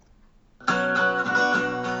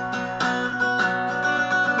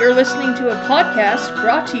You're listening to a podcast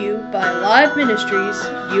brought to you by Live Ministries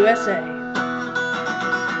USA.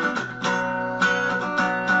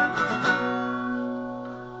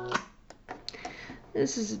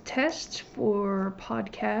 This is a test for a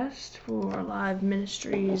podcast for Live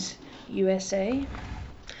Ministries USA.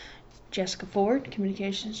 Jessica Ford,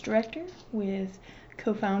 Communications Director, with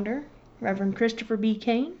co-founder Reverend Christopher B.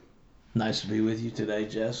 Kane. Nice to be with you today,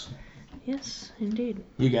 Jess. Yes, indeed.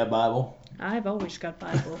 You got Bible? I've always got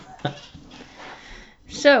Bible.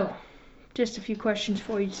 So, just a few questions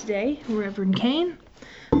for you today, Reverend Kane.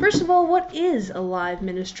 First of all, what is Alive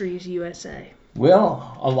Ministries USA?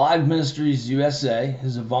 Well, Alive Ministries USA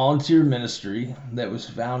is a volunteer ministry that was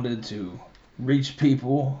founded to reach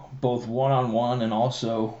people both one-on-one and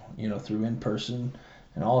also, through in-person,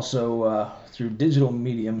 and also through digital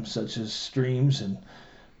mediums such as streams and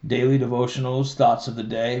daily devotionals, thoughts of the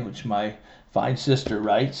day, which my fine sister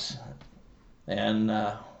writes. And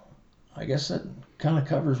I guess that kind of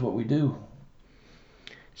covers what we do.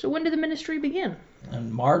 So when did the ministry begin?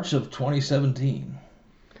 In March of 2017.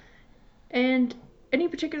 And any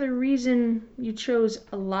particular reason you chose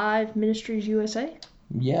Alive Ministries USA?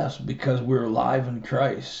 Yes, because we're alive in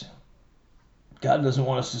Christ. God doesn't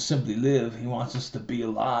want us to simply live. He wants us to be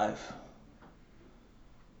alive.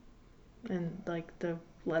 And, the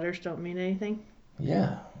letters don't mean anything?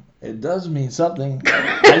 Yeah, it does mean something.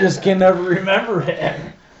 I just can never remember it.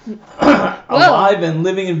 Alive and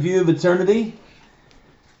living in view of eternity.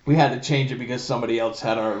 We had to change it because somebody else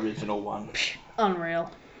had our original one.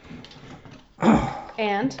 Unreal.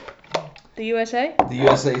 And the USA? The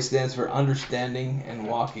USA stands for Understanding and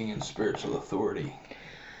Walking in Spiritual Authority.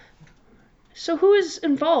 So who is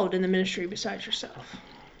involved in the ministry besides yourself?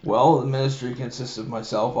 Well, the ministry consists of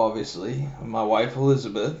myself, obviously, my wife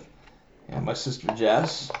Elizabeth, and my sister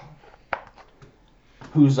Jess,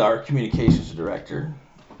 who's our communications director.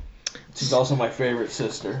 She's also my favorite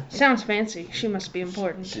sister. Sounds fancy. She must be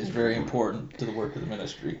important. She's very important to the work of the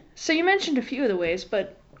ministry. So you mentioned a few of the ways,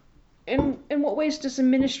 but in what ways does the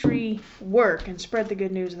ministry work and spread the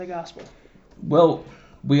good news of the gospel? Well,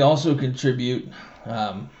 we also contribute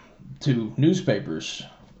to newspapers.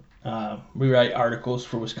 We write articles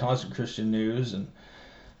for Wisconsin Christian News and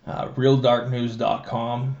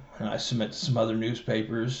RealDarkNews.com, and I submit to some other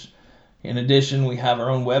newspapers. In addition, we have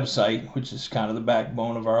our own website, which is kind of the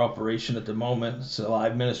backbone of our operation at the moment. It's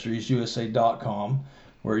AliveMinistriesUSA.com,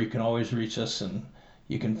 where you can always reach us and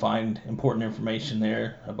you can find important information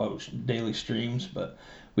there about daily streams. But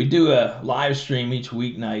we do a live stream each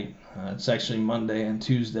weeknight. It's actually Monday and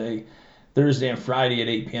Tuesday, Thursday and Friday at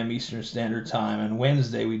 8 p.m. Eastern Standard Time. And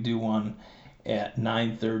Wednesday we do one at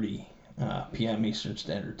 9:30 p.m. Eastern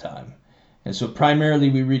Standard Time. And so primarily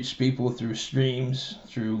we reach people through streams,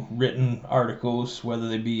 through written articles, whether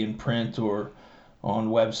they be in print or on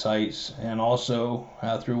websites, and also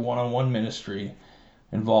through one-on-one ministry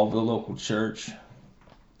involved with a local church,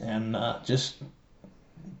 and just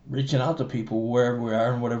reaching out to people wherever we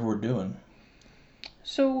are and whatever we're doing.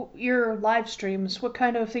 So your live streams, what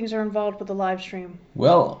kind of things are involved with the live stream?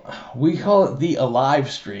 Well, we call it the Alive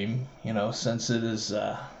Stream, since it is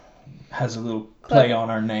has a little play on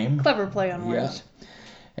our name. Clever play on words. Yeah.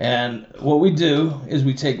 And what we do is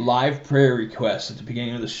we take live prayer requests at the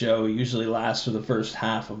beginning of the show. It usually lasts for the first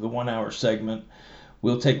half of the 1 hour segment.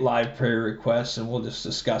 We'll take live prayer requests and we'll just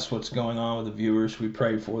discuss what's going on with the viewers. We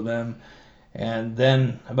pray for them. And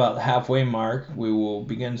then about the halfway mark, we will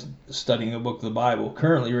begin studying a book of the Bible.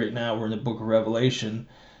 Currently, right now, we're in the book of Revelation,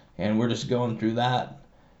 and we're just going through that.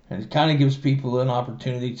 And it kind of gives people an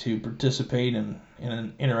opportunity to participate in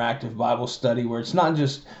an interactive Bible study where it's not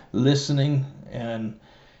just listening and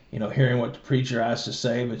hearing what the preacher has to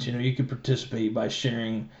say, but you can participate by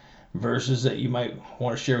sharing verses that you might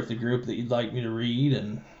want to share with the group that you'd like me to read.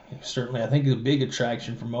 And certainly I think the big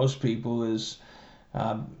attraction for most people is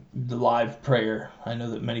the live prayer. I know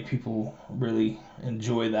that many people really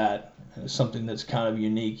enjoy that. It's something that's kind of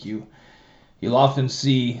unique. You'll often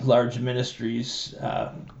see large ministries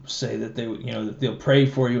say that that they'll pray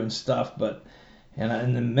for you and stuff,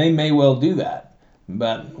 and they may well do that.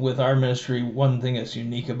 But with our ministry, one thing that's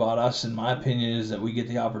unique about us, in my opinion, is that we get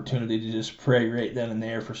the opportunity to just pray right then and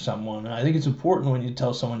there for someone. And I think it's important when you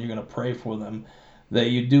tell someone you're going to pray for them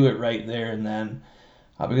that you do it right there and then,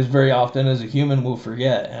 because very often as a human we'll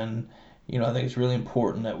forget. And I think it's really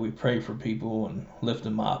important that we pray for people and lift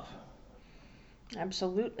them up.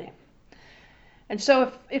 Absolutely. And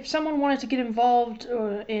so if someone wanted to get involved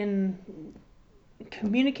in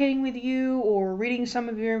communicating with you or reading some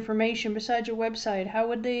of your information besides your website, how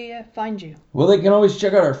would they find you? Well, they can always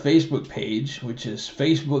check out our Facebook page, which is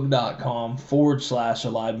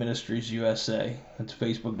facebook.com/Alive Ministries USA. That's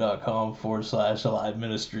facebook.com/Alive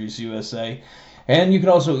Ministries USA. And you can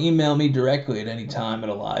also email me directly at any time at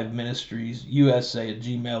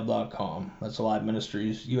aliveministriesusa@gmail.com. That's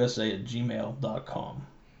aliveministriesusa@gmail.com.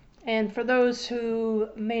 And for those who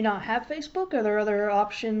may not have Facebook, are there other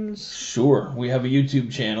options? Sure. We have a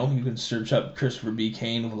YouTube channel. You can search up Christopher B.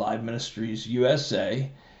 Kane of Alive Ministries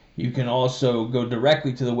USA. You can also go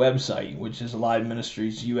directly to the website, which is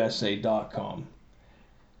aliveministriesusa.com.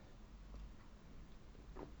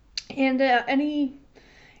 And any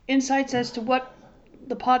insights as to what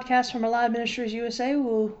the podcast from Alive Ministries USA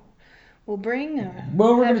will bring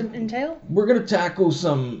or entail? We're going to tackle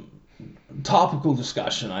some topical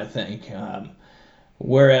discussion, I think.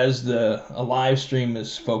 Whereas a live stream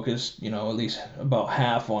is focused, at least about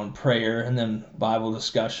half on prayer and then Bible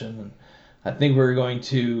discussion. And I think we're going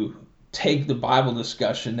to take the Bible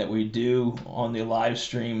discussion that we do on the live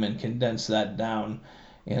stream and condense that down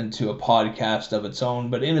into a podcast of its own.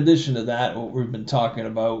 But in addition to that, what we've been talking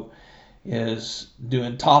about is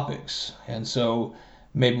doing topics. And so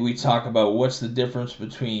maybe we talk about what's the difference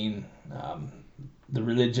between the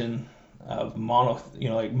religion of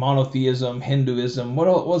monotheism, Hinduism. What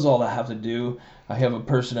does all that have to do? I have a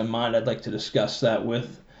person in mind I'd like to discuss that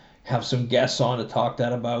with, have some guests on to talk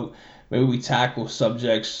that about. Maybe we tackle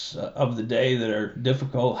subjects of the day that are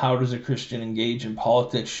difficult. How does a Christian engage in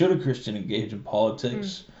politics? Should a Christian engage in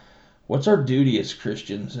politics? What's our duty as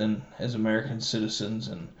Christians and as American citizens?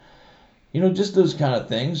 And, just those kind of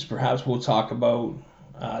things. Perhaps we'll talk about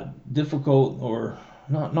difficult or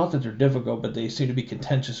not that they're difficult, but they seem to be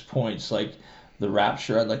contentious points like the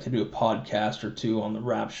rapture. I'd like to do a podcast or two on the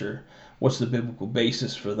rapture. What's the biblical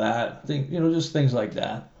basis for that? Just things like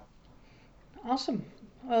that. Awesome.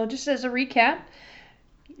 Well, just as a recap,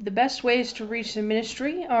 the best ways to reach the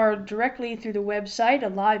ministry are directly through the website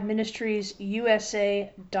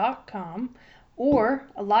aliveministriesusa.com or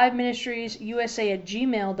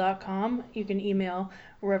aliveministriesusa@gmail.com. You can email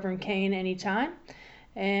Reverend Kane anytime.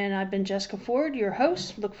 And I've been Jessica Ford, your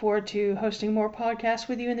host. Look forward to hosting more podcasts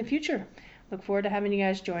with you in the future. Look forward to having you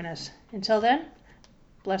guys join us. Until then,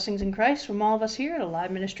 blessings in Christ from all of us here at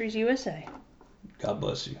Alive Ministries USA. God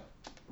bless you.